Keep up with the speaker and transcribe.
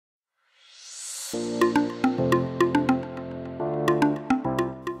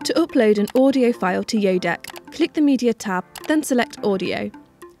To upload an audio file to Yodeck, click the Media tab, then select Audio.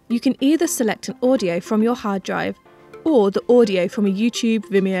 You can either select an audio from your hard drive or the audio from a YouTube,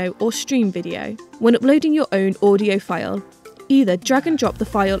 Vimeo or Stream video. When uploading your own audio file, either drag and drop the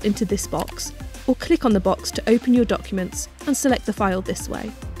file into this box or click on the box to open your documents and select the file this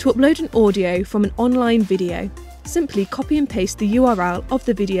way. To upload an audio from an online video, simply copy and paste the URL of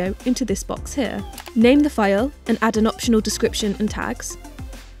the video into this box here. Name the file and add an optional description and tags.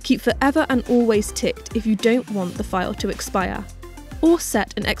 Keep forever and always ticked if you don't want the file to expire, or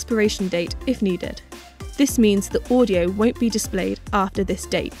set an expiration date if needed. This means the audio won't be displayed after this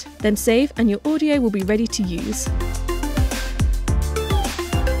date. Then save and your audio will be ready to use.